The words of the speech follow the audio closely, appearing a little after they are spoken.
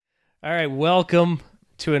All right, welcome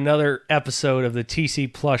to another episode of the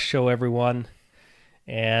TC Plus Show, everyone.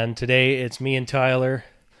 And today it's me and Tyler.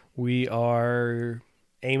 We are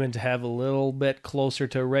aiming to have a little bit closer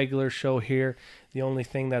to a regular show here. The only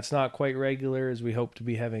thing that's not quite regular is we hope to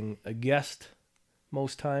be having a guest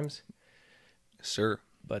most times. Sir,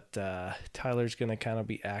 But Tyler's going to kind of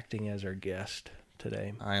be acting as our guest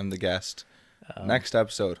today. I am the guest. Next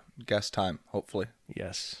episode, guest time, hopefully.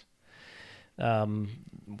 Yes.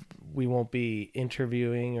 We won't be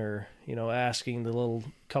interviewing or, asking the little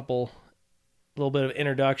bit of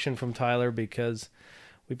introduction from Tyler because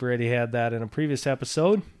we've already had that in a previous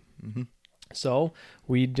episode. Mm-hmm. So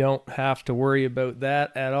we don't have to worry about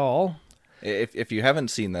that at all. If you haven't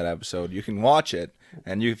seen that episode, you can watch it.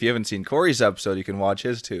 And if you haven't seen Corey's episode, you can watch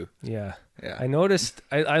his too. Yeah. Yeah. I noticed,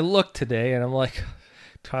 I looked today and I'm like,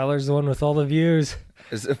 Tyler's the one with all the views.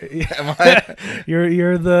 Am I?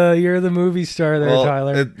 You're the movie star there, Well,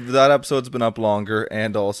 Tyler. That episode's been up longer,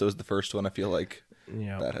 and also is the first one. I feel like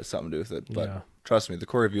Yeah. that has something to do with it. But Yeah. trust me, the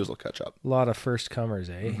Corey views will catch up. A lot of first comers,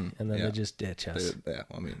 eh? Mhm. And then Yeah. they just ditch us. Yeah,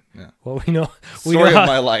 I mean, yeah. Well, we know Story how, of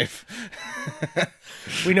my life.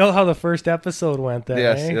 we know how the first episode went. Then,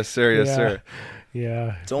 Yes, eh? yes, sir, yes, Yeah. sir.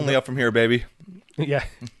 Yeah, It's only up from here, baby. yeah.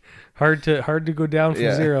 Hard to go down from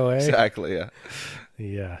Yeah, zero, eh? exactly. Yeah.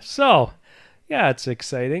 Yeah. So, yeah, it's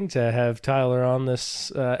exciting to have Tyler on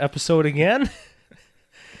this episode again.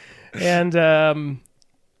 And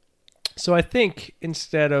so I think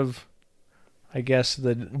instead of, I guess,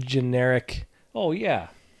 the generic, oh, yeah,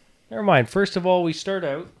 never mind. First of all, we start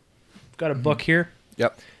out, got a book here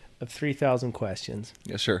Yep. of 3,000 questions.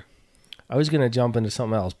 Yes, sir. I was going to jump into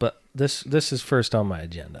something else, but this is first on my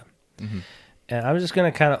agenda. Mm-hmm. And I'm just going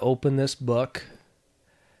to kind of open this book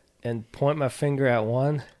and point my finger at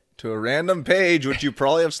one. To a random page, which you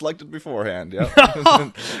probably have selected beforehand.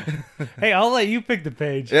 Yep. Hey, I'll let you pick the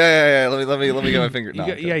page. Yeah. Let me get my finger. No,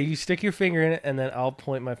 Yeah, you stick your finger in it, and then I'll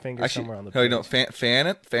point my finger Actually, somewhere on the no, page. you know,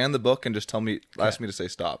 fan the book, and just ask me to say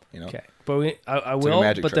stop. You know. Okay, but I like a will,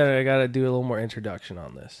 magic but trick. then I got to do a little more introduction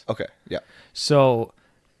on this. Okay. Yeah. So,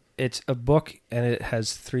 it's a book, and it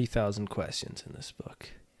has 3,000 questions in this book.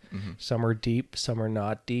 Mm-hmm. Some are deep, some are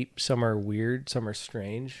not deep, some are weird, some are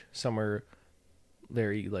strange, some are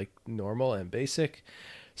very normal and basic.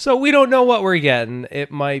 So we don't know what we're getting. It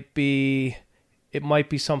might be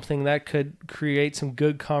something that could create some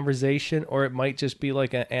good conversation, or it might just be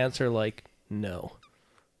like an answer like no.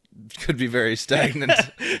 Could be very stagnant.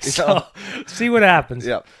 So see what happens.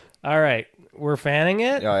 Yep. All right, we're fanning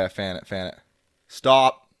it. Yeah. Fan it.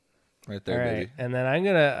 Stop. Right there, All right, baby. and then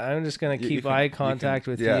I'm just gonna You keep can- eye you contact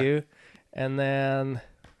can- with yeah. you, and then,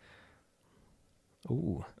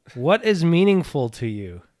 ooh, what is meaningful to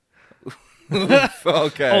you?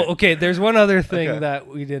 Okay. Oh, okay. There's one other thing Okay. that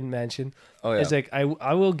we didn't mention. Oh, yeah. Is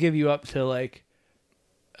I will give you up to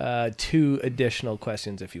 2 additional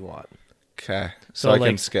questions if you want. Okay. So, So I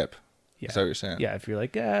can skip. Yeah, Is that what you're saying? yeah. If you're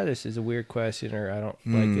like, this is a weird question, or I don't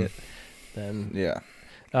Hmm. like it, then Yeah.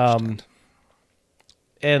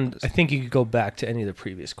 and I think you could go back to any of the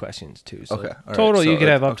previous questions too. So Okay, all right. total, you So could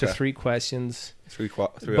have up okay. to 3 questions. Three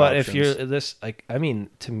But if options. you're this,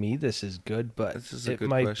 to me, this is good, but This is a it good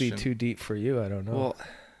might question. be too deep for you. I don't know. Well,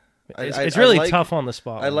 it's really tough on the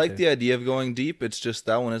spot. I like the idea of going deep. It's just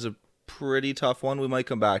that one is a pretty tough one. We might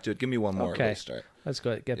come back to it. Give me one more. Okay. Let's start. Let's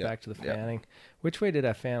get Yeah, back to the yeah. fanning. Which way did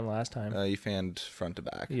I fan last time? You fanned front to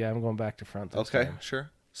back. Yeah, I'm going back to front this Okay, time.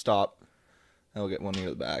 sure. Stop. And we'll get one near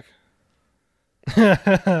the back.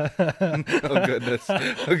 Oh goodness.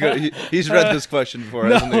 Oh, good. He's read this question before,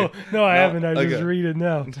 hasn't he? No, I No? haven't. I just Okay. read it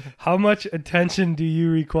now. How much attention do you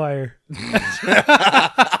require?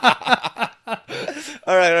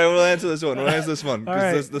 All right, we'll answer this one. All Because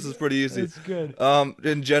right. this is pretty easy. It's good.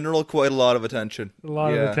 In general, quite a lot of attention. A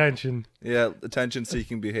lot of attention. Yeah,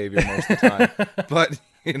 attention-seeking behavior most of the time. But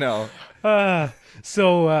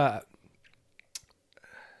So,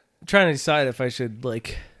 trying to decide if I should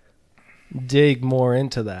dig more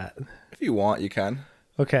into that. if you want, you can.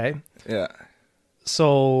 Okay. Yeah.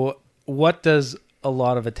 So, what does a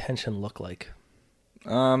lot of attention look like? I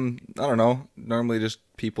don't know. Normally just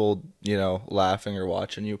people, laughing or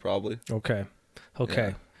watching you probably. Okay.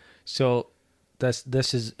 Yeah. So,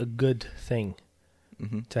 this is a good thing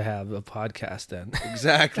Mhm. to have a podcast then.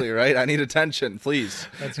 Exactly, right? I need attention, please.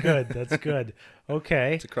 That's good. That's good.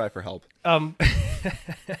 Okay. It's a cry for help.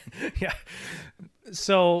 Yeah.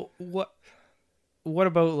 So what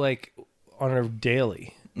about on a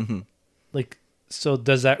daily? Mhm. So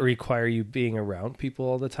does that require you being around people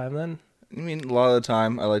all the time then? I mean, a lot of the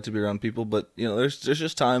time I like to be around people, but there's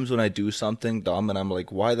just times when I do something dumb and I'm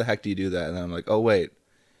like, why the heck do you do that? And then I'm like, oh wait,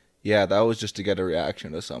 yeah, that was just to get a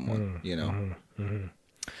reaction to someone, you know.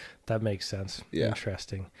 That makes sense. Yeah.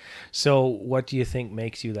 Interesting. So what do you think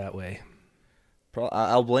makes you that way?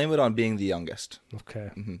 I'll blame it on being the youngest.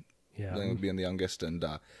 Okay. Yeah. Blame it on being the youngest and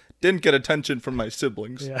didn't get attention from my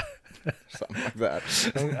siblings. Yeah. Something like that.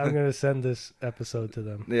 I'm going to send this episode to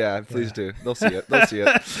them. Yeah, please do. They'll see it. They'll see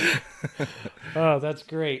it. Oh, that's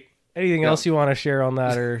great. Anything else you want to share on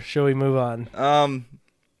that, or shall we move on?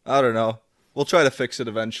 I don't know. We'll try to fix it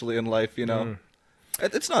eventually in life, you know.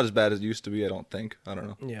 It's not as bad as it used to be, I don't think. I don't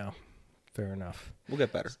know. Yeah, fair enough. We'll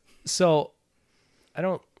get better. So, I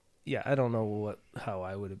don't know how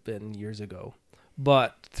I would have been years ago,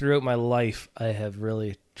 but throughout my life, I have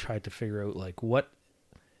really tried to figure out, like, what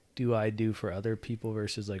do I do for other people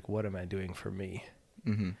versus, like, what am I doing for me?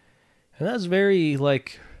 And that's very,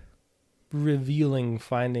 like, revealing,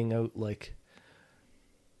 finding out, like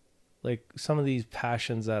some of these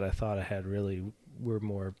passions that I thought I had really were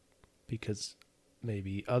more because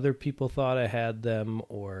maybe other people thought I had them,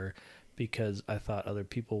 or because I thought other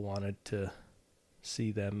people wanted to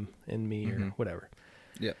see them in me, or whatever.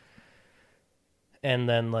 Yeah. And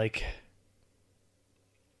then, like,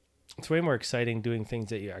 it's way more exciting doing things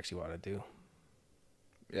that you actually want to do.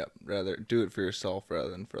 Yeah, rather do it for yourself rather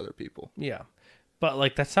than for other people. Yeah. But,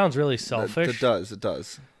 like, that sounds really selfish. It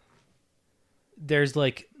does. There's,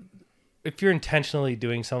 like, if you're intentionally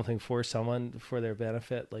doing something for someone for their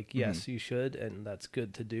benefit, like, yes, you should, and that's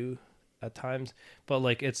good to do at times. But,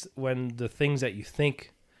 like, it's when the things that you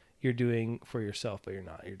think you're doing for yourself, but you're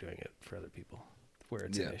not, you're doing it for other people, where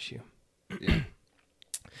it's an issue. Yeah,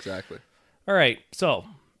 exactly. All right, so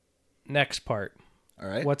next part. All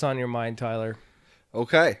right. What's on your mind, Tyler?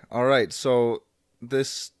 Okay. All right. So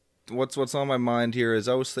what's on my mind here is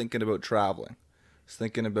I was thinking about traveling. I was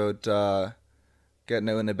thinking about getting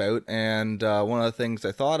out and about, and one of the things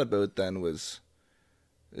I thought about then was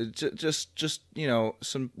just you know,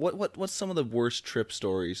 what's some of the worst trip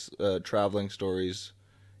stories, traveling stories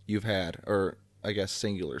you've had, or I guess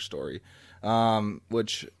singular story,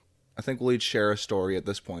 which I think we'll each share a story at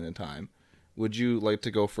this point in time. Would you like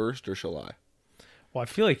to go first, or shall I? Well, I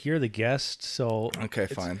feel like you're the guest, so okay,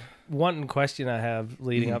 fine. One question I have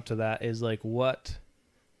leading up to that is, like,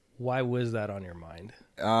 why was that on your mind?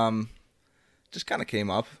 Just kind of came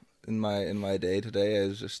up in my day today. I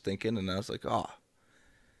was just thinking, and I was like, oh,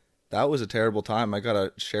 that was a terrible time. I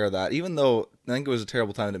gotta share that, even though I think it was a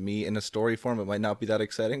terrible time to me. In a story form, it might not be that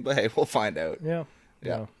exciting, but hey, we'll find out. Yeah.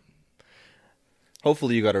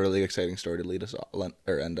 Hopefully, you got a really exciting story to lead us off,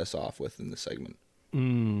 or end us off with in this segment.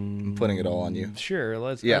 I'm putting it all on you. Sure.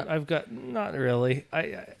 Let's. Yeah. I've got not really.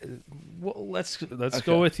 Well, let's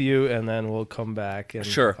go with you, and then we'll come back and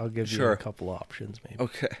I'll give you a couple options, maybe.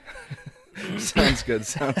 Okay. Sounds good.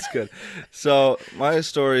 So my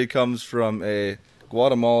story comes from a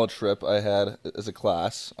Guatemala trip I had as a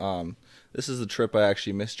class. This is the trip I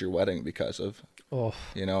actually missed your wedding because of. Oh.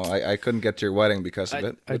 You know, I couldn't get to your wedding because of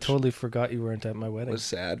it. I totally forgot you weren't at my wedding. It was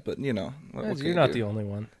sad, but you know. You're not the only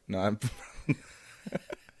one. No, I'm...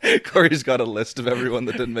 Corey's got a list of everyone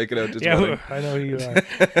that didn't make it out to his wedding. I know who you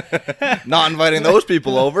are. Not inviting those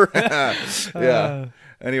people over. Yeah.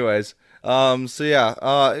 Anyways,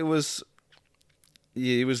 it was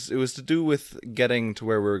to do with getting to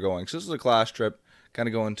where we were going. So this was a class trip, kind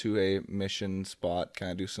of going to a mission spot,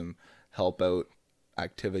 kind of do some help out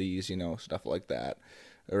activities, you know, stuff like that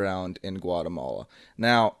around in Guatemala.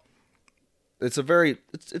 Now, it's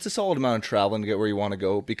a solid amount of traveling to get where you want to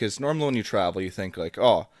go, because normally when you travel, you think like,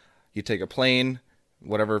 oh, you take a plane,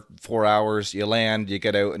 whatever, 4 hours, you land, you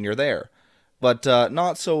get out, and you're there. But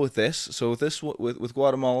not so with this. So with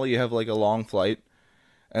Guatemala, you have like a long flight,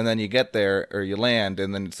 and then you get there, or you land,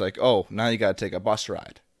 and then it's like, oh, now you got to take a bus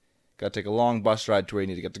ride. Got to take a long bus ride to where you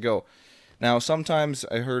need to get to go. Now, sometimes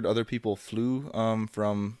I heard other people flew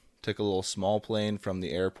took a little small plane from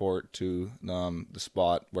the airport to the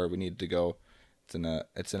spot where we needed to go.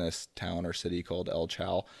 It's in a town or city called El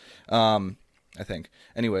Chal, I think.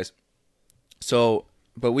 Anyways, so,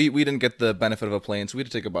 but we didn't get the benefit of a plane, so we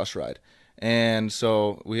had to take a bus ride. And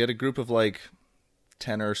so we had a group of like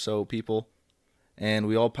 10 or so people, and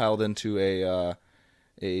we all piled into a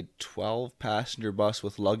 12-passenger bus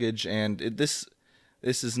with luggage. And this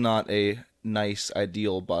is not a nice,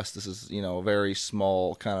 ideal bus. This is, you know, a very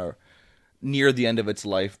small, kind of near the end of its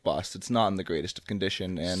life bus. It's not in the greatest of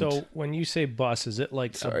condition. And so when you say bus, is it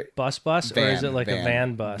like a bus, or is it like a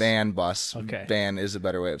van bus? Van bus. Okay. Van is a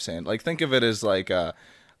better way of saying it. Like, think of it as like a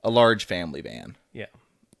large family van. Yeah.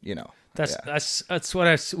 You know. That's what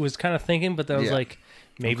I was kind of thinking, but then I was like,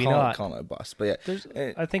 maybe not. Calling it a bus, but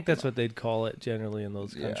yeah. I think that's what they'd call it generally in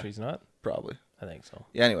those countries, not? Probably. I think so.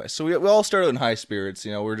 Yeah, anyway, so we all started in high spirits.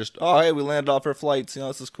 You know, we're just, oh, hey, we landed off our flights. You know,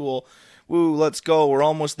 this is cool. Woo, let's go. We're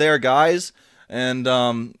almost there, guys. And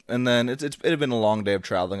then it had been a long day of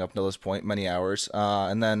traveling up to this point, many hours.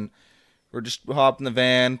 And then we're just hopping the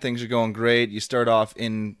van. Things are going great. You start off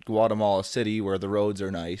in Guatemala City, where the roads are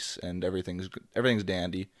nice and everything's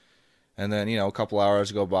dandy. And then, you know, a couple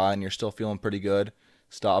hours go by and you're still feeling pretty good.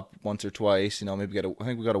 Stop once or twice, you know, maybe I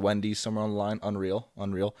think we got a Wendy's somewhere on the line. Unreal.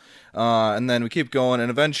 And then we keep going,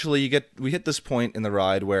 and eventually we hit this point in the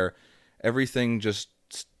ride where everything just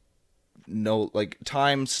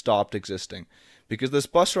time stopped existing, because this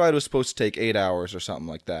bus ride was supposed to take 8 hours or something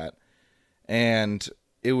like that, and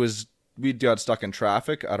we got stuck in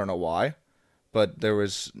traffic. I don't know why, but there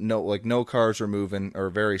was no cars were moving, or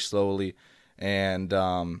very slowly, and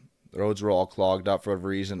the roads were all clogged up for whatever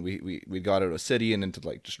reason. We got out of a city and into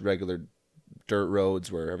like just regular dirt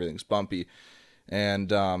roads where everything's bumpy, and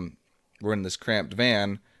we're in this cramped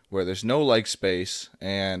van where there's no leg space,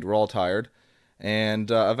 and we're all tired. And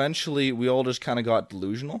eventually, we all just kind of got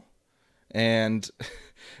delusional, and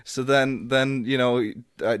so then you know,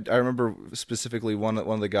 I remember specifically one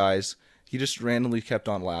of the guys. He just randomly kept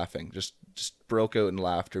on laughing, just broke out in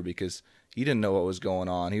laughter because he didn't know what was going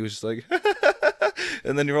on. He was just like,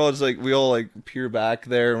 and then we all like peer back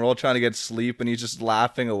there, and we're all trying to get sleep, and he's just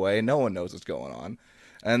laughing away. No one knows what's going on.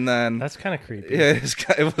 And then that's kind of creepy. Yeah,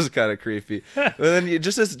 it was kind of creepy. But then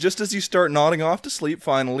just as you start nodding off to sleep,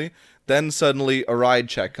 finally, then suddenly a ride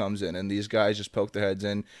check comes in, and these guys just poke their heads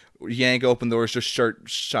in, yank open doors, just start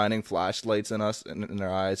shining flashlights in us in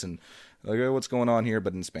their eyes, and like, oh, what's going on here?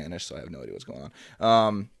 But in Spanish, so I have no idea what's going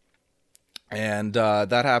on. And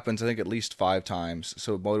that happens, I think, at least 5 times,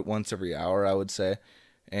 so about once every hour, I would say.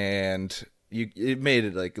 And it made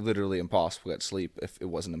it like literally impossible to get sleep if it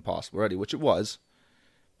wasn't impossible already, which it was.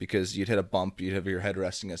 Because you'd hit a bump, you'd have your head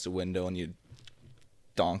resting against a window, and you'd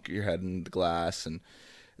donk your head in the glass. And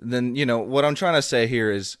then, you know, what I'm trying to say here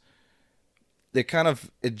is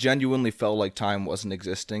it genuinely felt like time wasn't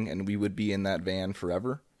existing, and we would be in that van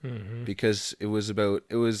forever. Mm-hmm. Because it was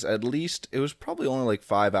probably only like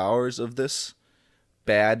 5 hours of this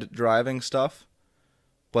bad driving stuff,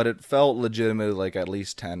 but it felt legitimately like at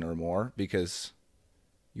least 10 or more, because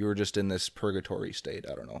you were just in this purgatory state.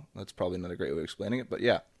 I don't know. That's probably not a great way of explaining it, but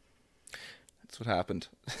yeah, that's what happened.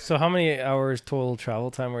 So how many hours total travel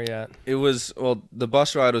time were you at? It was, well, the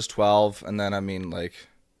bus ride was 12, and then, I mean, like,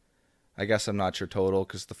 I guess I'm not sure total,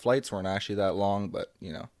 because the flights weren't actually that long, but,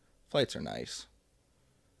 you know, flights are nice.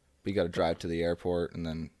 But you got to drive to the airport, and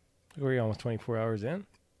then... Were you almost 24 hours in?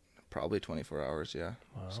 Probably 24 hours, yeah.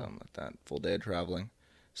 Wow. Something like that. Full day of traveling.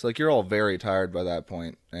 So, like, you're all very tired by that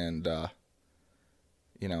point, and,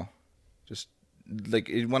 you know, just, like,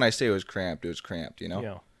 when I say it was cramped, you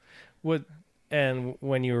know? Yeah. And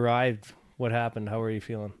when you arrived, what happened? How were you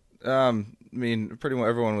feeling? I mean, pretty much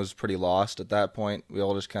everyone was pretty lost at that point. We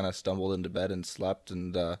all just kind of stumbled into bed and slept,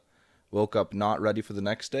 and woke up not ready for the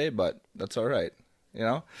next day, but that's all right, you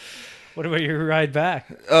know? What about your ride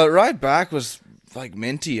back? Ride back was, like,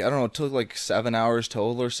 minty. I don't know, it took, like, 7 hours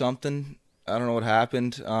total or something. I don't know what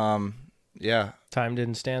happened. Yeah. Time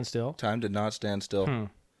didn't stand still? Time did not stand still.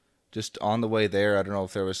 Just on the way there, I don't know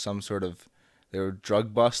if there was some sort of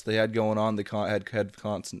drug bust they had going on. They had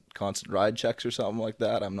constant ride checks or something like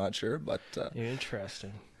that. I'm not sure, but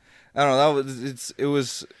interesting. I don't know. It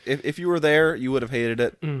was if you were there, you would have hated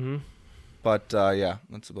it. Mm-hmm. But yeah,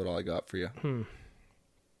 that's about all I got for you.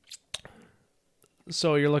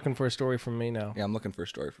 So you're looking for a story from me now? Yeah, I'm looking for a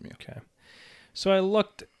story from you. Okay. So I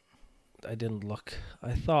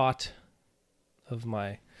thought of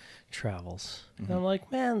my travels. Mm-hmm. And I'm like,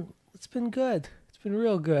 man, it's been good. It's been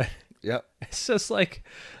real good. Yep. It's just like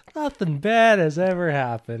nothing bad has ever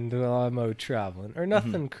happened while I'm out traveling, or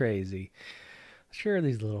nothing crazy. Sure,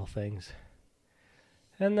 these little things.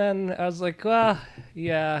 And then I was like, well,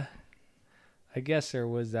 yeah, I guess there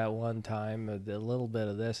was that one time, a little bit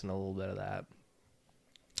of this and a little bit of that.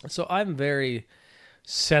 So I'm very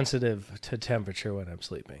sensitive to temperature when I'm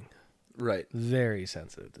sleeping. Right. Very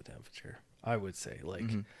sensitive to temperature, I would say. Like,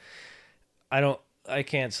 I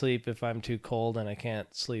can't sleep if I'm too cold, and I can't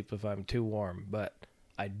sleep if I'm too warm, but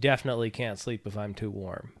I definitely can't sleep if I'm too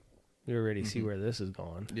warm. You already see where this is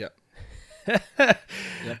going. Yep.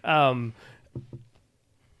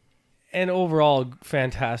 And overall,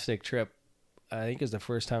 fantastic trip. I think it was the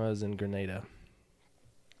first time I was in Grenada.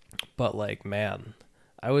 But, like, man,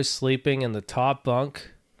 I was sleeping in the top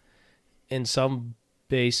bunk in some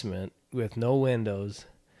basement with no windows,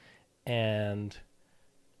 and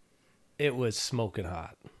it was smoking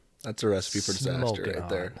hot. That's a recipe for disaster right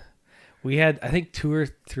there. We had, I think, 2 or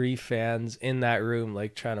 3 fans in that room,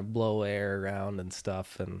 like trying to blow air around and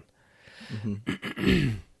stuff. And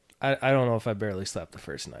I don't know if I barely slept the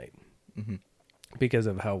first night because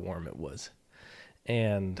of how warm it was.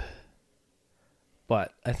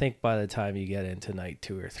 But I think by the time you get into night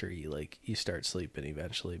 2 or 3, like you start sleeping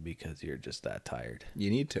eventually because you're just that tired. You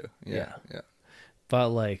need to. Yeah. But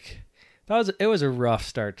like it was a rough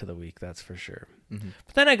start to the week, that's for sure.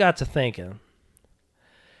 But then I got to thinking,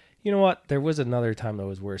 you know what? There was another time that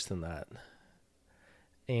was worse than that.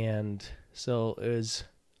 And so it was,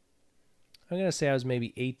 I'm going to say I was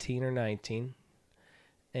maybe 18 or 19.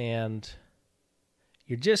 And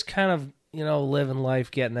you're just kind of, living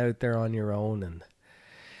life, getting out there on your own.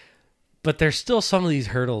 But there's still some of these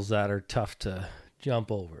hurdles that are tough to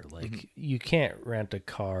jump over. Like, you can't rent a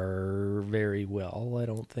car very well, I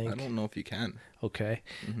don't think. I don't know if you can. Okay.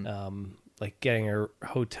 Like, getting a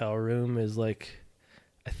hotel room is like,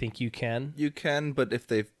 I think you can. You can, but if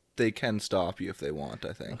they can stop you if they want,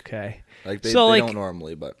 I think. Okay. Like, they don't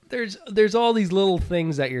normally, but... There's all these little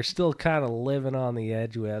things that you're still kind of living on the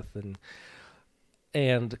edge with,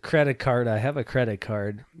 and credit card, I have a credit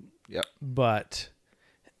card. Yep. But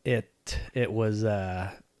it was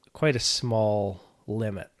quite a small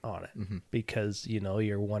limit on it because,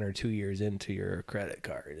 you're 1 or 2 years into your credit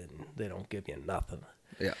card and they don't give you nothing.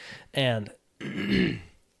 Yeah. And you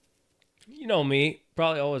know me,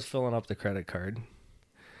 probably always filling up the credit card.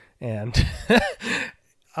 And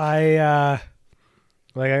I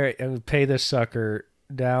would pay this sucker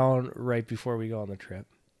down right before we go on the trip.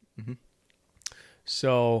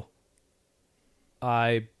 So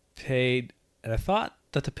I paid, and I thought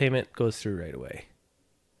that the payment goes through right away.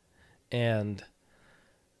 And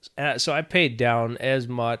so I paid down as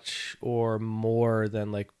much or more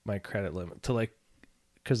than like my credit limit to like,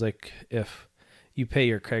 because like if you pay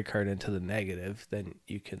your credit card into the negative, then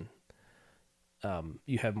you can,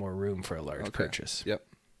 you have more room for a large purchase. Yep.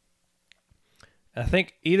 I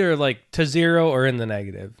think either like to 0 or in the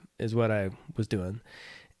negative is what I was doing.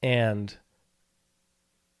 And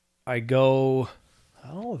I don't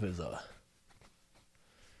know if it was I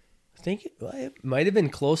think it might have been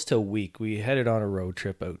close to a week. We headed on a road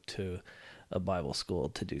trip out to a Bible school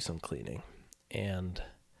to do some cleaning. And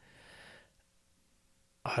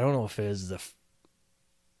I don't know if it was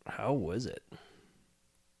how was it? I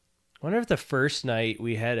wonder if the first night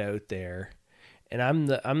we head out there, and I'm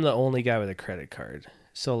the only guy with a credit card.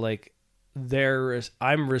 So like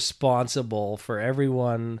I'm responsible for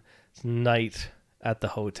everyone's night at the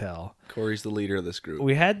hotel. Corey's the leader of this group.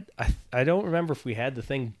 We had, I don't remember if we had the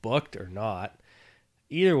thing booked or not.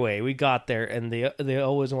 Either way, we got there, and they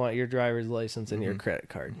always want your driver's license and your credit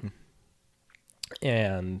card.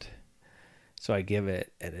 And so I give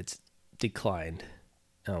it, and it's declined.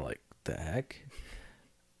 And I'm like, the heck?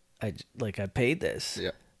 I paid this.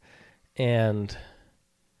 Yeah. And,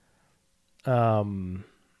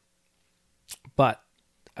 but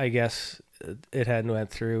I guess it hadn't went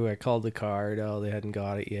through. I called the card. Oh, they hadn't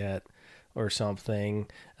got it yet or something.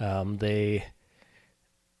 I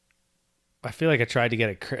feel like I tried to get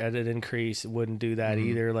a credit increase. It wouldn't do that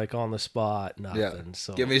either. Like on the spot, nothing. Yeah.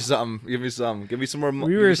 So give me some more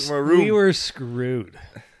money. We were screwed.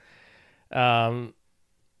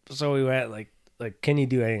 So we went like, can you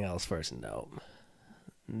do anything else for us? No,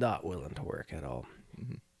 not willing to work at all.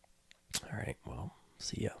 All right. Well,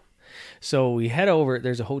 see ya. So we head over.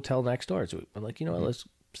 There's a hotel next door. So I'm like, what? Let's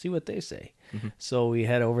see what they say. So we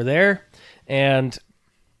head over there, and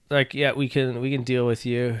like, yeah, we can deal with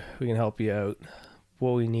you. We can help you out.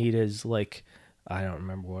 What we need is like, I don't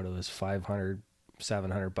remember what it was, $500,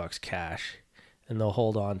 $700 cash, and they'll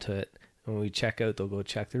hold on to it. When we check out, they'll go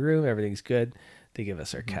check the room. Everything's good. They give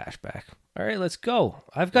us our cash back. All right, let's go.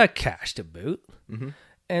 I've got cash to boot.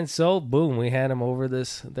 And so, boom, we hand them over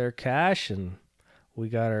their cash, and we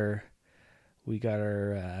got our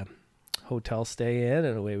hotel stay in,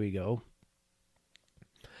 and away we go.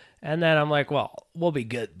 And then I'm like, well, we'll be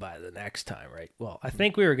good by the next time, right? Well, I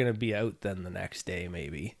think we were going to be out then the next day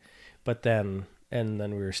maybe. But then we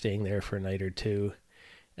were staying there for a night or two.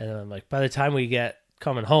 And then I'm like, by the time we get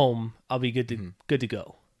coming home, I'll be good to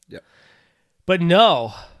go. Yeah. But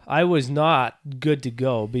no, I was not good to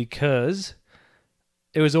go because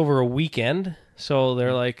it was over a weekend. So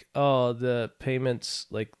they're like, oh, the payments,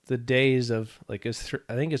 like the days of, like, I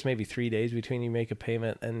think it's maybe 3 days between you make a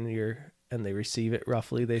payment and they receive it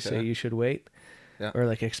roughly. They say you should wait or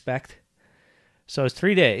like expect. So it's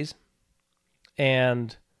 3 days,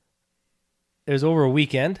 and it was over a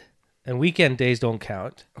weekend, and weekend days don't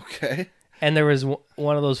count. Okay. And there was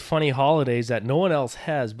one of those funny holidays that no one else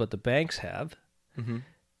has, but the banks have.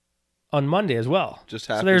 on Monday as well. Just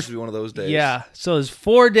So happens there's to be one of those days. Yeah. So there's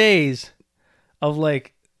 4 days of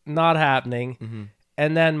like not happening. Mm-hmm.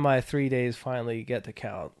 And then my 3 days finally get to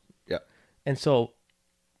count. Yeah. And so,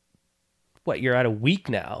 what, you're at a week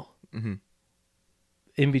now Mm-hmm.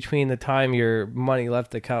 in between the time your money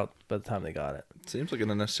left the count by the time they got it. Seems like an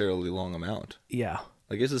unnecessarily long amount. Yeah.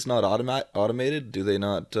 Like, is this not automated? Do they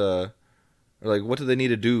not, or like, what do they need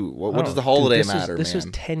to do? What I does don't the know. holiday Dude, matter, this man? was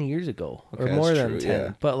 10 years ago or Okay, more that's than true, 10.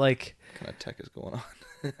 yeah. But like, What kind of tech is going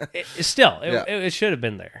on? still, Yeah. it should have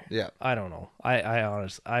been there. Yeah. I don't know.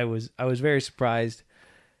 I was very surprised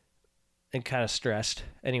and kind of stressed.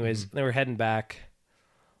 Anyways, they were heading back.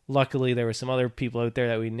 Luckily, there were some other people out there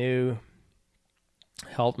that we knew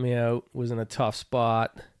helped me out. Was in a tough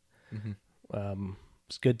spot.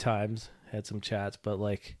 It's good times. Had some chats, but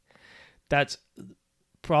like that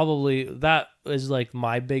is like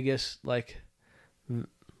my biggest like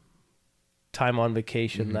time on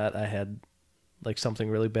vacation that I had like something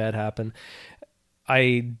really bad happen.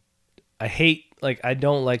 I hate, like, I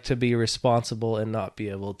don't like to be responsible and not be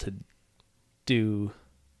able to do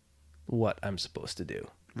what I'm supposed to do.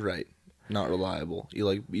 Right. Not reliable.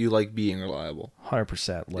 You like being reliable.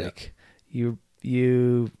 100%. Like you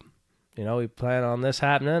know, we plan on this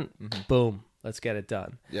happening. Boom, let's get it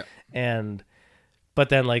done. Yeah. But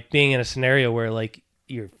then like being in a scenario where like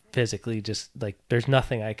you're physically just like there's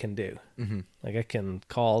nothing I can do. Like I can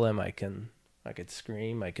call them, I could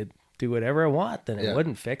scream, I could do whatever I want, then it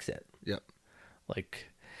wouldn't fix it. Yep. Like,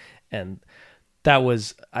 and that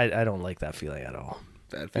was I don't like that feeling at all.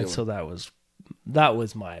 Bad feeling. And so that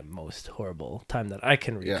was my most horrible time that I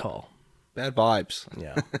can recall. Bad vibes.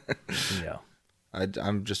 Yeah. Yeah.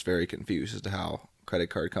 I'm just very confused as to how credit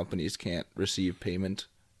card companies can't receive payment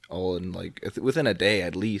all in like within a day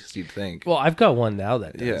at least, you'd think. Well, I've got one now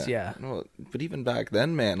that does. Yeah. Well, but even back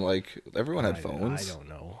then, man, like everyone had phones. I don't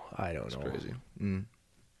know. It's crazy.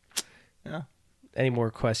 Yeah. Any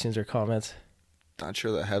more questions or comments? Not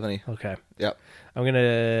sure that I have any. Okay. Yep. I'm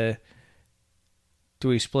gonna. Do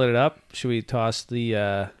we split it up? Should we toss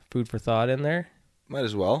the food for thought in there? Might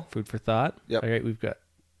as well. Food for thought. Yep. All right, we've got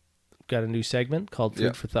a new segment called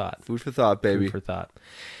Food for Thought. Food for thought, baby. Food for thought.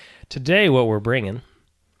 Today, what we're bringing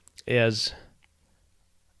is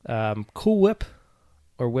Cool Whip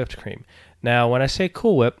or whipped cream. Now, when I say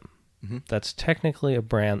Cool Whip, that's technically a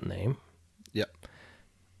brand name. Yep.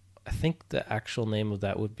 I think the actual name of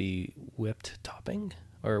that would be whipped topping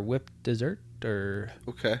or whipped dessert or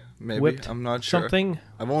Okay, maybe. whipped I'm not sure. something.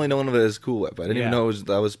 I've only known of it as Cool Whip. I didn't even know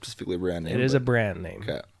that was specifically a brand name. It is a brand name.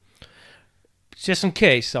 Okay. Just in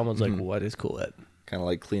case someone's like, what is Cool Whip? Kind of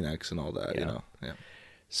like Kleenex and all that, you know. Yeah.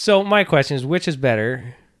 So my question is, which is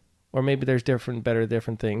better? Or maybe there's different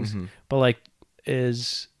things. But like,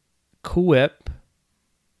 is Cool Whip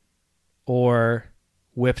or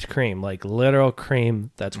whipped cream, like literal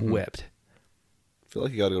cream that's whipped? I feel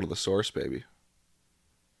like you got to go to the source, baby.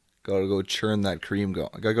 Got to go churn that cream.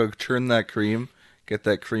 Got to go churn that cream, get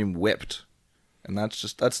that cream whipped, and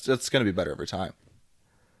that's going to be better over time.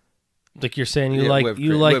 Like you're saying, you whipped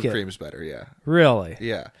like it. Cream's better, yeah. Really?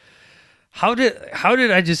 Yeah. How did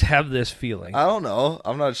I just have this feeling? I don't know.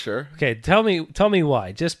 I'm not sure. Okay, tell me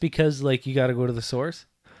why. Just because like you got to go to the source?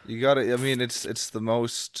 You got to. I mean, it's the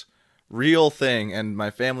most real thing, and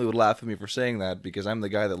my family would laugh at me for saying that because I'm the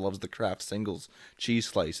guy that loves the Kraft Singles cheese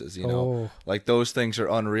slices. You know, like those things are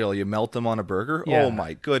unreal. You melt them on a burger. Yeah. Oh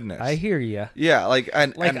my goodness! I hear you. Yeah,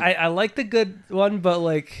 I like the good one, but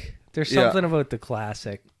like there's something about the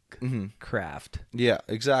classic Kraft. Yeah,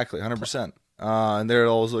 exactly, 100%. And they're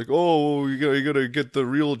always like, "Oh, you gotta get the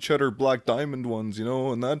real cheddar Black Diamond ones, you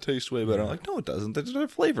know, and that tastes way better." I'm like, no, it doesn't. They're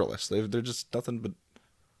flavorless. They're just nothing but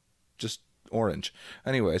just orange.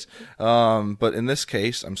 Anyways, but in this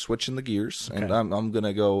case, I'm switching the gears, and I'm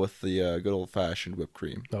gonna go with the good old fashioned whipped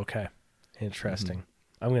cream. Okay, interesting.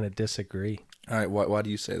 I'm gonna disagree. All right, why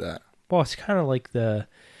do you say that? Well, it's kind of like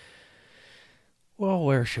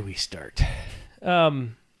where should we start?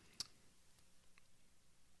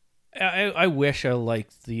 I wish I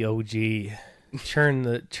liked the OG. Churn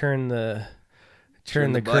the cream.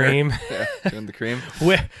 Yeah, churn the cream.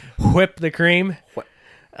 Whip the cream.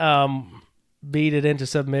 Beat it into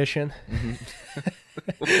submission.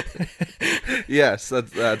 Yes,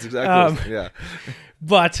 that's exactly. Yeah.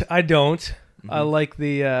 But I don't. I like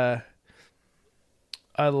the.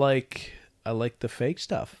 I like the fake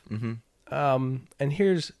stuff. And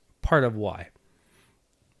here's part of why.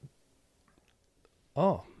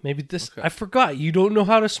 Oh, maybe this. Okay. I forgot. You don't know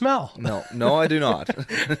how to smell. No, I do not.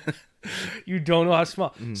 You don't know how to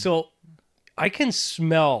smell. So I can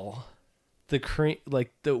smell the cream,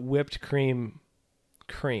 like the whipped cream,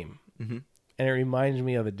 and and it reminds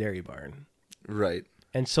me of a dairy barn. Right.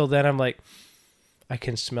 And so then I'm like, I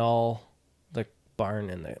can smell the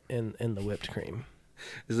barn in the whipped cream.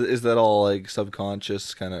 Is that all like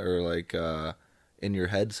subconscious kind of, or like in your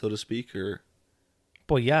head, so to speak, or?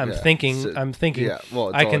 Well, yeah, I'm thinking. Yeah, well,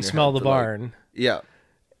 it's I all can in your smell head, the but, like, barn. yeah,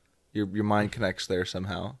 your mind connects there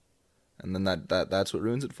somehow, and then that's what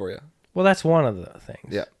ruins it for you. Well, that's one of the things.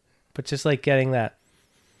 Yeah. But just like getting that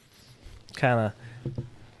kind of,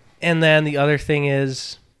 and then the other thing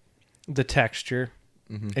is the texture.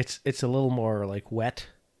 Mm-hmm. It's a little more like wet.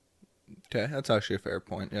 Okay, that's actually a fair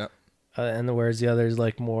point. Yeah. And whereas the other is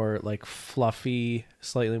like more like fluffy,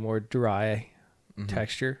 slightly more dry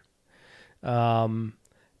texture. And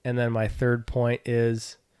then my third point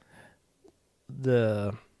is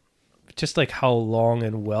just like how long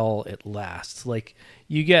and well it lasts. Like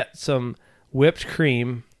you get some whipped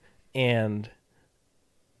cream and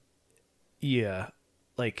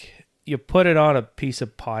like you put it on a piece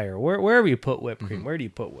of pie or wherever you put whipped cream. Where do you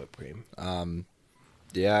put whipped cream?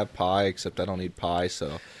 Yeah, pie, except I don't eat pie,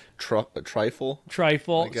 so trifle.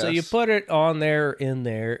 Trifle. I So you guess. put it on there, in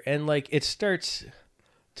there, and like it starts,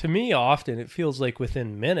 to me often it feels like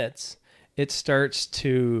within minutes it starts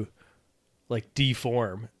to like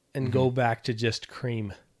deform and go back to just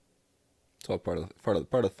cream. It's all part of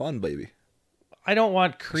the fun, baby. I don't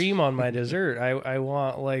want cream on my dessert. I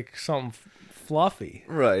want like something fluffy.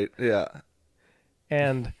 Right. Yeah.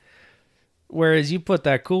 And whereas you put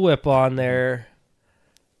that Cool Whip on there,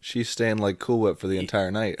 She's staying like Cool Whip for the entire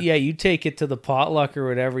night. yeah, you take it to the potluck or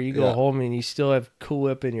whatever, you go Yeah. home and you still have Cool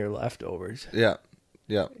Whip in your leftovers. Yeah.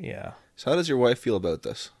 Yeah. Yeah. So how does your wife feel about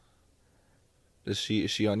this? Is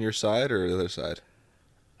she on your side or the other side?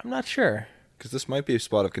 I'm not sure Because this might be a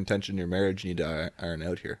spot of contention in your marriage you need to iron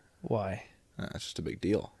out here. why. That's just a big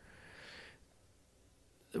deal.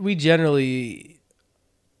 We generally,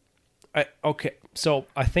 so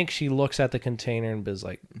I think she looks at the container and is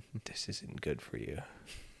like, this isn't good for you.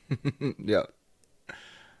 Yeah.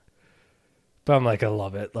 But I'm like, I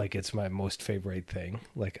love it. Like, it's my most favorite thing.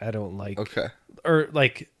 Like, I don't like, Okay. or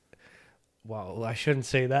like, well, I shouldn't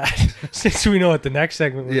say that since we know what the next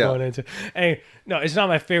segment we're going into. Hey, no, it's not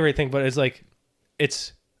my favorite thing, but it's like,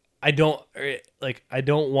 I don't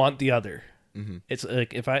want the other. Mm-hmm. It's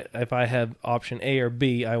like if I have option A or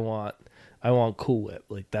B, I want Cool Whip.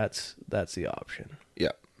 Like that's the option.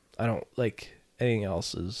 Yeah. I don't like anything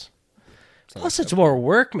else is. It's not Plus, like it's more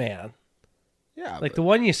work, man. Yeah. Like but- the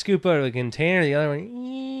one you scoop out of the container, the other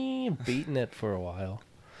one, beating it for a while.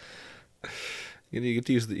 You get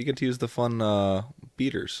to use the fun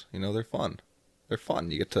beaters. You know, they're fun. They're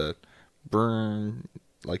fun. You get to burn,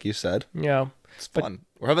 like you said. Yeah. It's fun.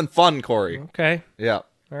 We're having fun, Corey. Okay. Yeah.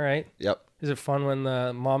 All right. Yep. Is it fun when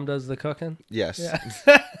the mom does the cooking? Yes.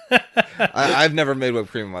 Yeah. I've never made whipped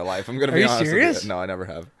cream in my life. I'm gonna Are be you honest serious? with you. No, I never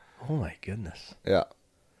have. Oh my goodness. Yeah.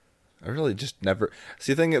 I really just never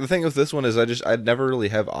see the thing with this one is I'd never really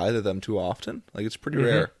have either of them too often. Like it's pretty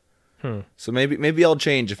rare. So maybe I'll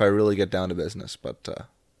change if I really get down to business. But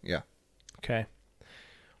yeah. Okay.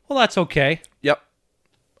 Well, that's okay. Yep.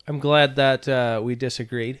 I'm glad that we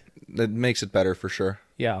disagreed. That makes it better for sure.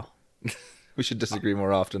 Yeah. We should disagree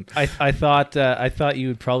more often. I thought you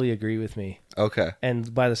would probably agree with me, Okay.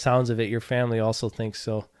 and by the sounds of it, your family also thinks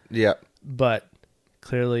so. Yeah. But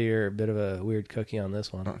clearly, you're a bit of a weird cookie on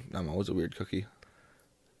this one. I'm always a weird cookie.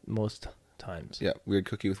 Most times. Yeah, weird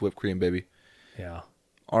cookie with whipped cream, baby. Yeah.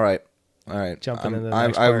 All right. Jumping into the I'm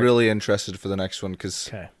next part. really interested for the next one because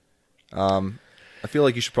Okay. I feel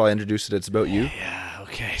like you should probably introduce it. It's about you. Yeah.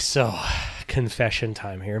 Okay. So, confession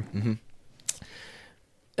time here. Mm-hmm.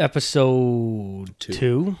 Episode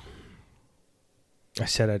 2. I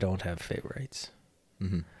said I don't have favorites.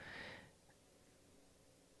 Mm-hmm.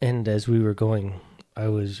 And as we were going, I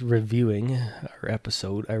was reviewing our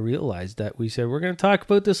episode. I realized that we said we're going to talk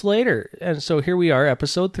about this later. And so here we are,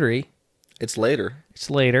 episode 3. It's later. It's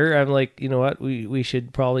later. I'm like, you know what? We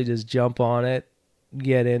should probably just jump on it,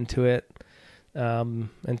 get into it, and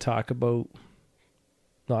talk about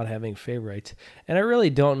not having favorites. And I really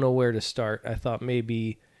don't know where to start. I thought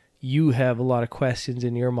maybe you have a lot of questions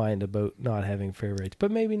in your mind about not having favorites, but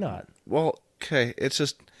maybe not. Well, okay. It's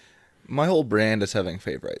just my whole brand is having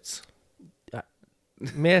favorites.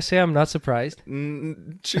 May I say I'm not surprised?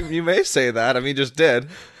 You may say that. I mean, you just did.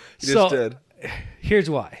 You So- just did. Here's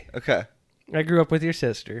why. Okay. I grew up with your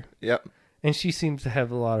sister, Yep. and she seems to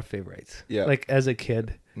have a lot of favorites. Yeah. Like as a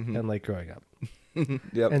kid and like growing up.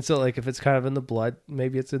 Yep. And so like if it's kind of in the blood,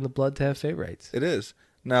 maybe it's in the blood to have favorites. It is.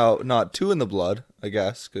 Now, not two in the blood, I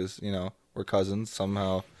guess, because, we're cousins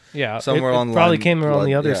somehow. Yeah. Somewhere it on the probably line, came around blood-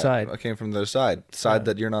 the other yeah, side. I came from the other side. Side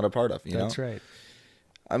that you're not a part of, That's right.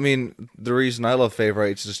 I mean, the reason I love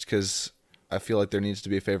favorites is just because I feel like there needs to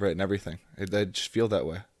be a favorite in everything. I just feel that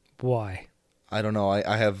way. Why? I don't know.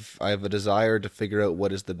 I have a desire to figure out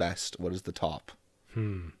what is the best, what is the top,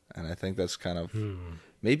 and I think that's kind of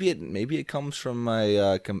maybe it comes from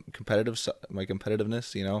my my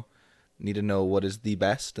competitiveness. You know, need to know what is the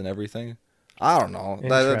best and everything. I don't know.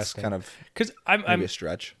 That's kind of because I'm I'm a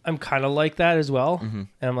stretch. I'm kind of like that as well, and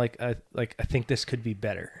I'm like I think this could be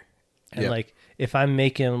better, and like if I'm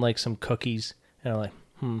making like some cookies and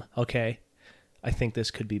I'm like okay, I think this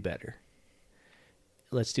could be better.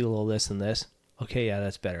 Let's do a little this and this. Okay, yeah,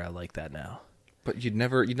 that's better. I like that now. But you'd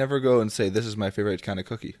never go and say this is my favorite kind of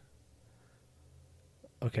cookie.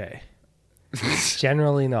 Okay.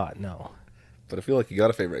 Generally not, no. But I feel like you got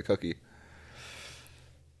a favorite cookie.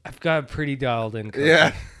 I've got a pretty dialed in cookie.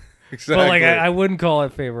 Yeah, exactly. But like I wouldn't call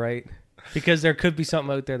it favorite because there could be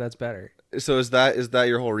something out there that's better. So is that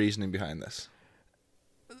your whole reasoning behind this?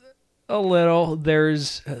 A little.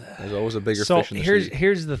 There's always a bigger fish in the sea.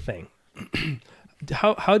 Here's the thing.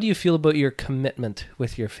 How do you feel about your commitment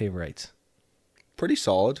with your favorites? Pretty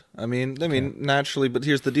solid. I mean, naturally, but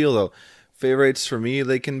here's the deal though. Favorites for me,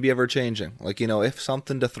 they can be ever changing. Like, you know, if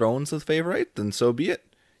something dethrones the favorite, then so be it.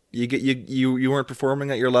 You weren't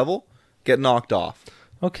performing at your level, get knocked off.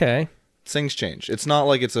 Okay. Things change. It's not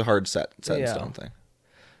like it's a hard set in stone thing.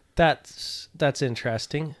 That's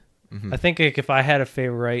interesting. I think like if I had a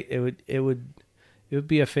favorite, it would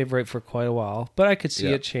be a favorite for quite a while, but I could see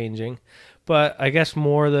it changing. But I guess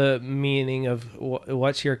more the meaning of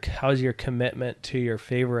how's your commitment to your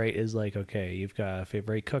favorite is like, okay, you've got a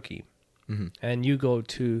favorite cookie, and you go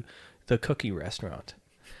to the cookie restaurant.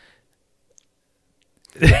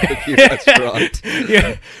 Cookie restaurant.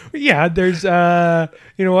 Yeah. There's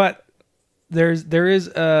you know what? There is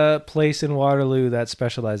a place in Waterloo that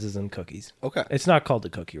specializes in cookies. Okay. It's not called the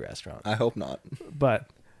Cookie Restaurant. I hope not. But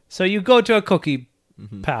so you go to a cookie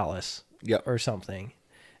palace or something,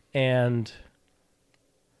 and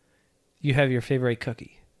you have your favorite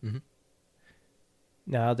cookie.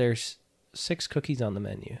 Now there's 6 cookies on the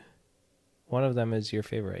menu. One of them is your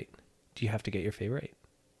favorite. Do you have to get your favorite?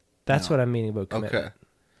 That's what I'm meaning about commitment.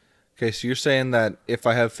 Okay, so you're saying that if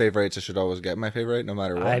I have favorites, I should always get my favorite no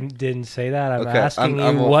matter what? I didn't say that. I'm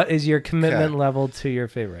asking what is your commitment level to your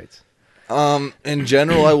favorites? In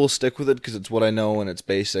general, I will stick with it because it's what I know and it's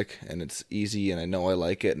basic and it's easy and I know I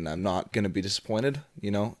like it and I'm not going to be disappointed.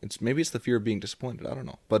 You know, maybe it's the fear of being disappointed. I don't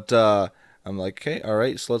know. But I'm like, okay, all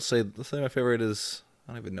right. So let's say my favorite is,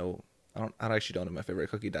 I don't even know. I actually don't have my favorite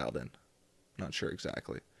cookie dialed in. Not sure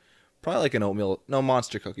exactly. Probably like an oatmeal, no,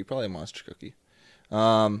 monster cookie. Probably a monster cookie.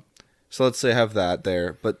 So let's say I have that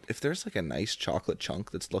there. But if there's like a nice chocolate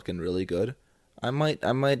chunk that's looking really good, I might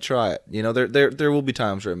try it. You know, there will be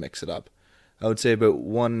times where I mix it up. I would say about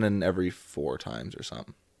 1 in every 4 times or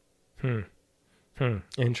something.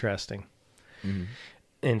 Interesting. Mm-hmm.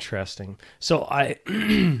 Interesting. So if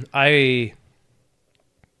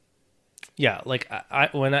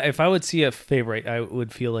I would see a favorite, I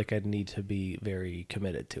would feel like I'd need to be very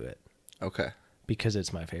committed to it. Okay. Because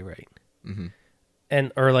it's my favorite.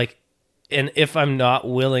 And if I'm not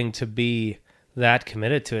willing to be that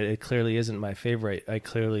committed to it, it clearly isn't my favorite. I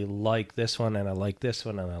clearly like this one and I like this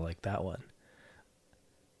one and I like that one.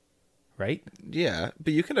 Right? Yeah,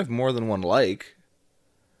 but you can have more than one like.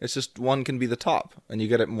 It's just one can be the top and you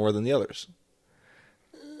get it more than the others.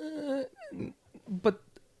 But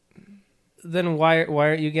then why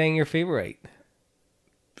aren't you getting your favorite?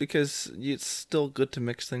 Because it's still good to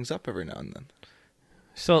mix things up every now and then.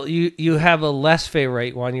 So you have a less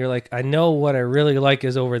favorite one. You're like, I know what I really like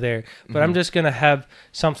is over there, but I'm just going to have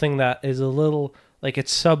something that is a little, like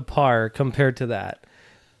it's subpar compared to that.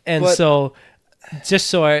 And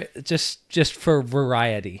just for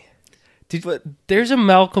variety. There's a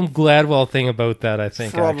Malcolm Gladwell thing about that, I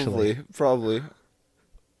think, Probably.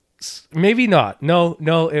 Maybe not. No,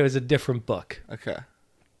 it was a different book. Okay.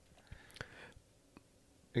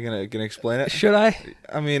 You're gonna explain it? Should I?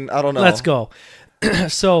 I mean, I don't know. Let's go.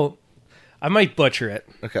 So, I might butcher it.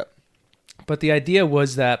 Okay. But the idea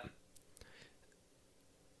was that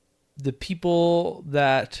the people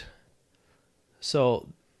that... So,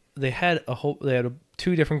 they had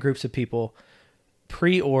 2 different groups of people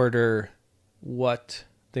pre-order what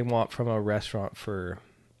they want from a restaurant for,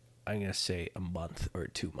 I'm going to say, a month or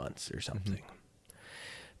 2 months or something.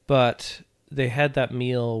 But they had that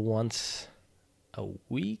meal once a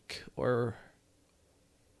week, or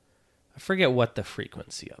I forget what the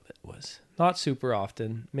frequency of it was. Not super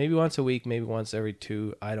often. Maybe once a week, maybe once every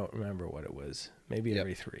 2. I don't remember what it was. Maybe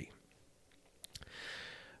every 3.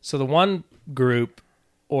 So the one group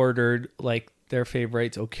ordered like their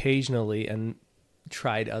favorites occasionally and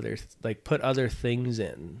tried put other things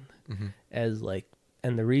in as like,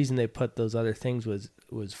 and the reason they put those other things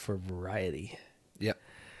was for variety. Yep.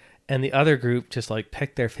 And the other group just like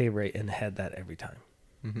picked their favorite and had that every time.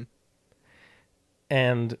 Mm-hmm.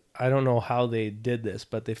 And I don't know how they did this,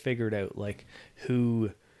 but they figured out like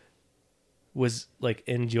who was like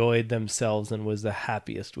enjoyed themselves and was the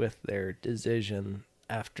happiest with their decision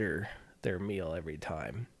after their meal every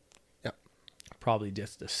time. Yep. Probably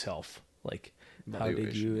just the self, like how did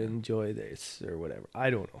Evaluation, you enjoy this or whatever. I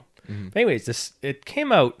don't know. Mm-hmm. But anyways, it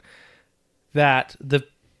came out that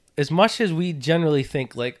as much as we generally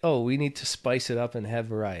think like, oh, we need to spice it up and have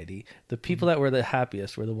variety, the people that were the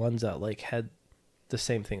happiest were the ones that like had the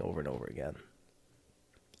same thing over and over again.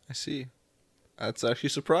 I see. That's actually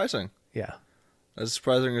surprising. Yeah. That's a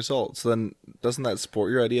surprising result. So then, doesn't that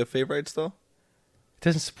support your idea of favorites, though? It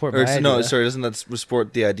doesn't support Or, my idea. no, sorry, doesn't that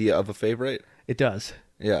support the idea of a favorite? It does.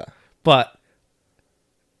 Yeah. But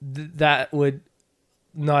that would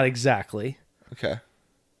not exactly. Okay.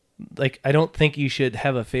 Like, I don't think you should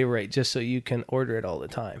have a favorite just so you can order it all the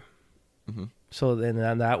time. Mm-hmm. So then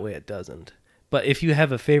that way it doesn't. But if you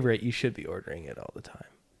have a favorite, you should be ordering it all the time.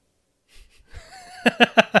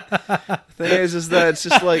 Thing is that it's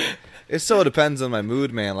just like, it so depends on my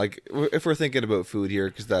mood, man. Like, if we're thinking about food here,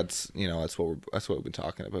 because that's what we've been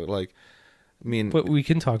talking about. Like, I mean, But we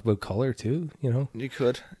can talk about color too, you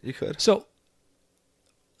could. So,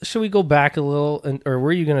 should we go back a little, or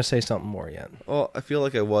were you going to say something more yet? Well, I feel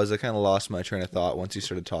like I kind of lost my train of thought once you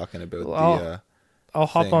started talking about I'll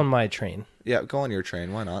hop thing. on my train. Yeah, go on your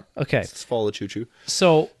train. Why not? Okay. Let's follow the choo-choo.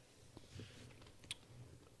 So,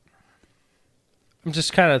 I'm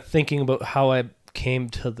just kind of thinking about how I came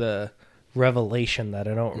to the revelation that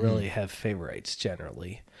I don't really have favorites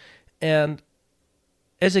generally. And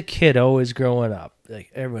as a kid, always growing up,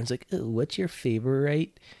 like everyone's like, "Ooh, what's your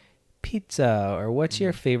favorite pizza?" Or "What's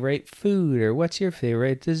your favorite food?" Or "What's your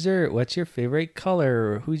favorite dessert?" "What's your favorite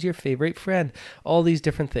color?" Or "Who's your favorite friend?" All these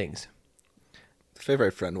different things. The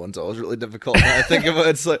favorite friend one's always really difficult. When I think about it,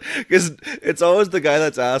 it's like, because it's always the guy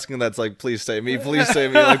that's asking that's like, "Please say me, please say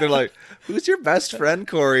me." Like, they're like, "Who's your best friend,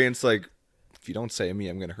 Corey?" And it's like, if you don't say me,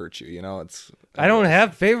 I'm gonna hurt you. It's. I don't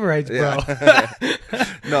have favorites, bro.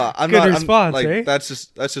 No, I'm Good not. response, like, eh? That's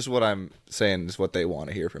just what I'm saying is what they want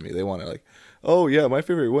to hear from me. They want to like, oh yeah, my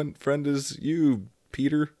favorite friend is you,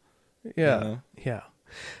 Peter. Yeah. Yeah.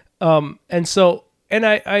 And so, and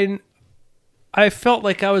I felt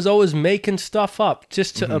like I was always making stuff up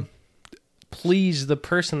just to please the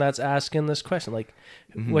person that's asking this question. Like,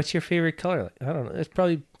 what's your favorite color? Like, I don't know. It's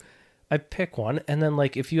probably, I pick one. And then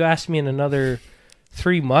like, if you asked me in another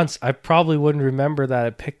 3 months, I probably wouldn't remember that I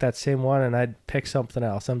picked that same one and I'd pick something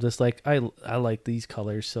else. I'm just like, I like these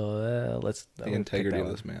colors. So let's. The integrity of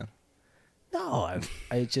this man. No,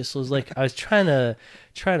 I just was like, I was trying to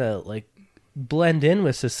like blend in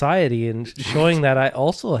with society and showing that I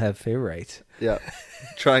also have favorites. Yeah.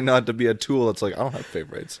 Trying not to be a tool that's like, I don't have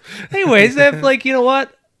favorites. Anyways, I've like, you know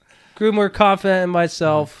what? Grew more confident in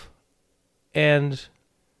myself. And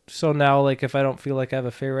so now, like, if I don't feel like I have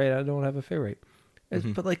a favorite, I don't have a favorite.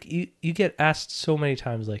 But like, you get asked so many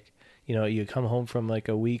times, like, you come home from like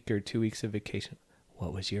a week or 2 weeks of vacation.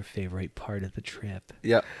 What was your favorite part of the trip?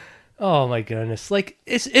 Yeah. Oh my goodness. Like,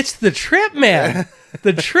 it's the trip, man.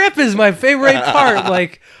 The trip is my favorite part.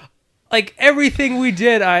 Like everything we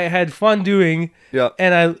did, I had fun doing. Yeah.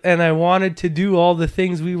 And I wanted to do all the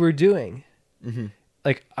things we were doing. Mm-hmm.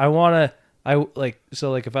 Like,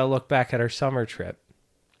 so like if I look back at our summer trip,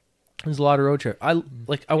 there's a lot of road trip. I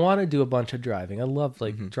want to do a bunch of driving. I love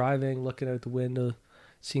like driving, looking out the window,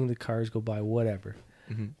 seeing the cars go by, whatever.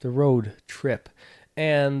 The road trip.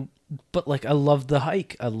 But like, I love the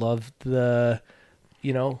hike. I love the,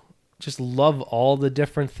 just love all the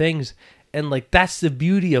different things. And like, that's the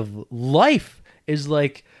beauty of life, is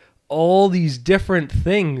like all these different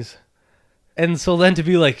things. And so then to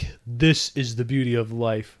be like, this is the beauty of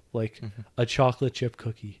life. Like a chocolate chip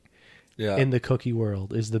cookie in the cookie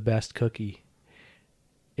world is the best cookie.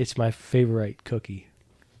 It's my favorite cookie.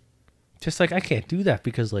 Just like, I can't do that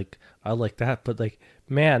because like, I like that. But like,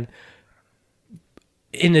 man,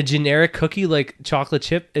 in a generic cookie, like chocolate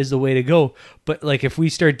chip is the way to go. But like, if we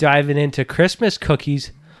start diving into Christmas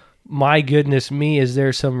cookies, my goodness me, is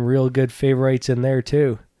there some real good favorites in there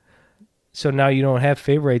too. So now you don't have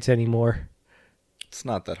favorites anymore. It's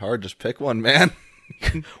not that hard. Just pick one, man.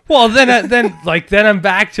 Well, then I'm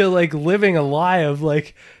back to like living a lie of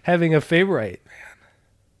like having a favorite.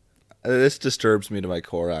 This disturbs me to my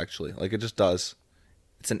core, actually. Like, it just does.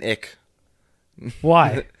 It's an ick.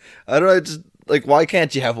 Why? I don't know. It's just like, why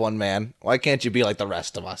can't you have one, man? Why can't you be like the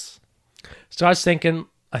rest of us? So I was thinking,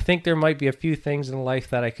 I think there might be a few things in life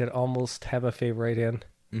that I could almost have a favorite in.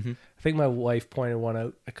 Mm-hmm. I think my wife pointed one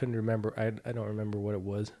out. I couldn't remember. I don't remember what it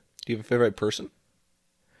was. Do you have a favorite person?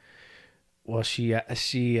 Well, she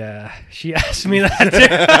asked me that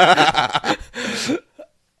too.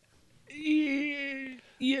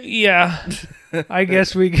 Yeah, I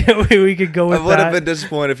guess we could go with that. I would have been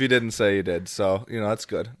disappointed if you didn't say you did. So that's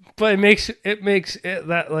good. But it makes it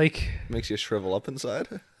that like makes you shrivel up inside.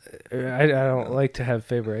 I don't like to have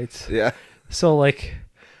favorites. Yeah. So like,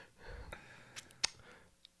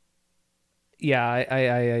 yeah,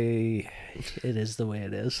 I it is the way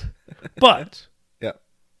it is. But yeah,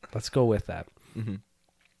 let's go with that. Mm-hmm.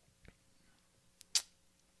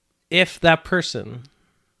 If that person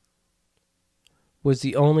was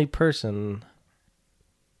the only person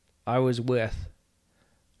I was with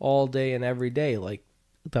all day and every day, like,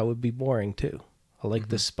 that would be boring too. I like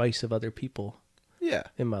the spice of other people. Yeah.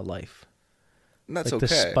 In my life. And that's like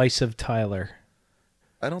okay. The spice of Tyler.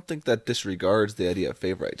 I don't think that disregards the idea of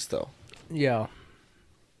favorites, though. Yeah.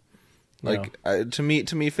 Like, to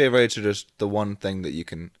me, favorites are just the one thing that you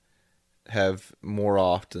can have more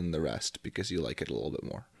often than the rest because you like it a little bit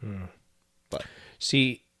more. But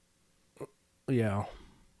see,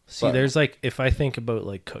 there's like, if I think about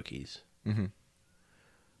like cookies,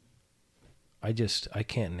 I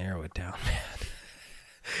can't narrow it down, man.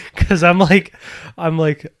 Because I'm like, I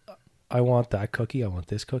want that cookie. I want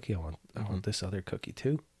this cookie. I want this other cookie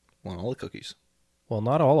too. Want all the cookies? Well,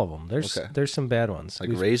 not all of them. There's some bad ones.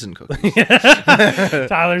 Like raisin cookies.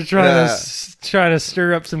 Tyler's trying to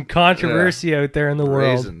stir up some controversy out there in the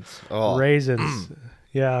world. Raisins. Oh. Raisins.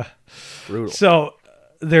 Yeah. Brutal. So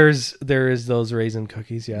there is those raisin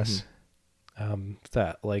cookies, yes.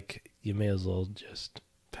 That like you may as well just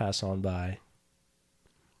pass on by.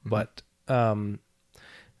 But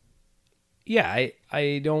yeah,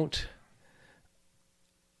 I don't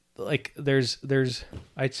like there's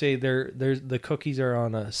I'd say there's the cookies are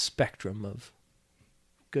on a spectrum of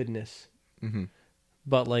goodness.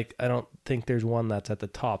 But like I don't think there's one that's at the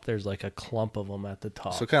top. There's like a clump of them at the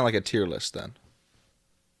top. So kind of like a tier list then.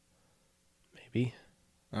 Maybe.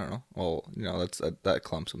 I don't know. Well, that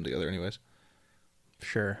clumps them together anyways.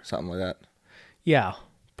 Sure. Something like that. Yeah,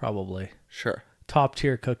 probably. Sure. Top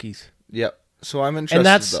tier cookies. Yep. So I'm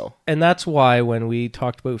interested though. And that's why when we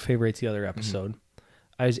talked about favorites the other episode,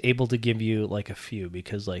 I was able to give you like a few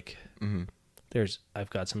because like I've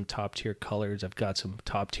got some top tier colors, I've got some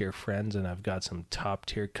top tier friends, and I've got some top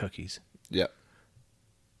tier cookies. Yep.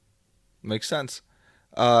 Makes sense.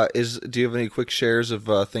 Do you have any quick shares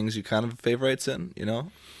of things you kind of have favorites in?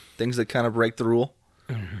 Things that kind of break the rule.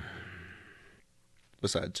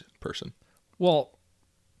 Besides person. Well,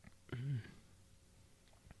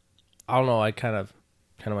 I don't know. I kind of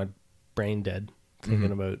my brain dead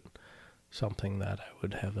thinking about something that I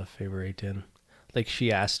would have a favorite in. Like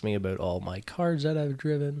she asked me about all my cars that I've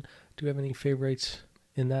driven. Do you have any favorites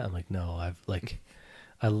in that? I'm like, no.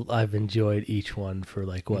 I've enjoyed each one for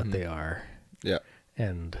like what they are. Yeah.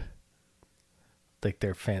 And like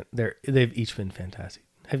they've each been fantastic.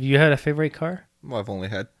 Have you had a favorite car? Well, I've only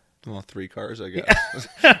had 3 cars, I guess.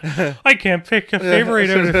 I can't pick a favorite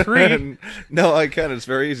out of 3. No, I can. It's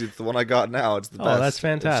very easy. It's the one I got now. It's the best. Oh, that's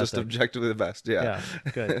fantastic. It's just objectively the best. Yeah.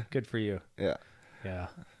 Yeah. Good for you. Yeah. Yeah.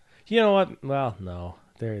 You know what? Well, no.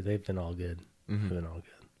 They've been all good. They've been all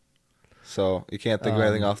good. So you can't think of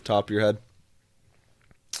anything off the top of your head?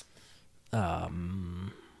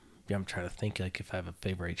 Yeah, I'm trying to think like if I have a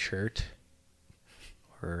favorite shirt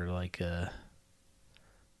or like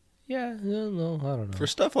yeah, no, I don't know. For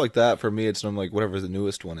stuff like that, for me, it's like whatever the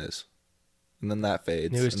newest one is, and then that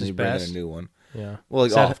fades, Newest and then is you bring best? in a new one. Yeah. Well,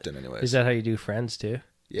 like often, anyways. Is that how you do Friends too?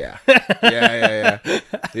 Yeah. Yeah.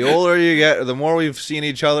 The older you get, the more we've seen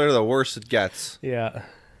each other, the worse it gets. Yeah.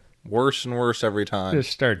 Worse and worse every time.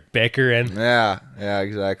 Just start bickering. Yeah,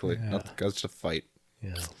 exactly. Yeah. That's a fight.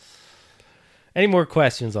 Yeah. Any more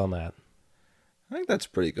questions on that? I think that's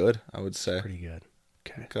pretty good, I would say. Pretty good.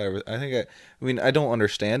 Okay. I don't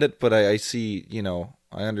understand it, but I see,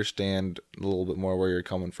 I understand a little bit more where you're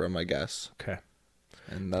coming from, I guess. Okay.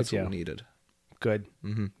 And that's what we needed. Good.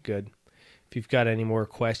 Good. If you've got any more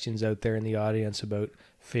questions out there in the audience about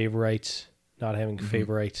favorites, not having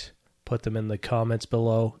favorites, put them in the comments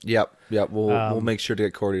below. Yep. We'll make sure to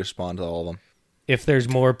get Corey to respond to all of them. If there's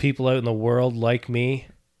more people out in the world like me,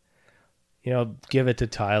 give it to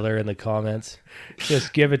Tyler in the comments.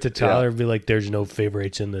 Just give it to Tyler and be like, there's no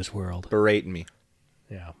favorites in this world. Berating me.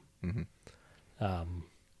 Yeah.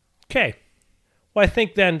 Okay. Well, I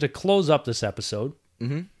think then to close up this episode,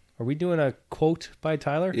 are we doing a quote by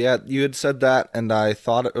Tyler? Yeah, you had said that, and I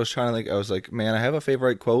thought I was trying to I was like, man, I have a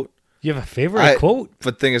favorite quote, You have a favorite quote?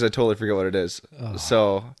 But thing is, I totally forget what it is. Oh.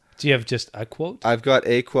 So do you have just a quote? I've got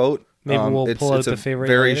a quote. Maybe we'll pull out the favorite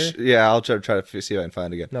later. Yeah, I'll try to see if I can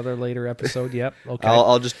find it again. Another later episode. Yep. Okay.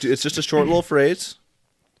 I'll just do. It's just a short little phrase.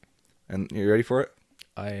 And you ready for it?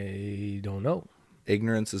 I don't know.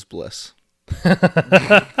 Ignorance is bliss.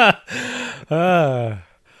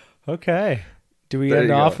 Okay. Do we There end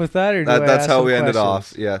you off go. with that, or That's how we ended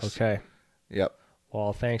off. Yes. Okay. Yep.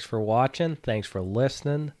 Well, thanks for watching. Thanks for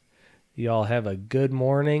listening. You all have a good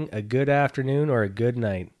morning, a good afternoon, or a good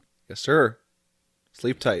night. Yes, sir.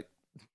 Sleep tight.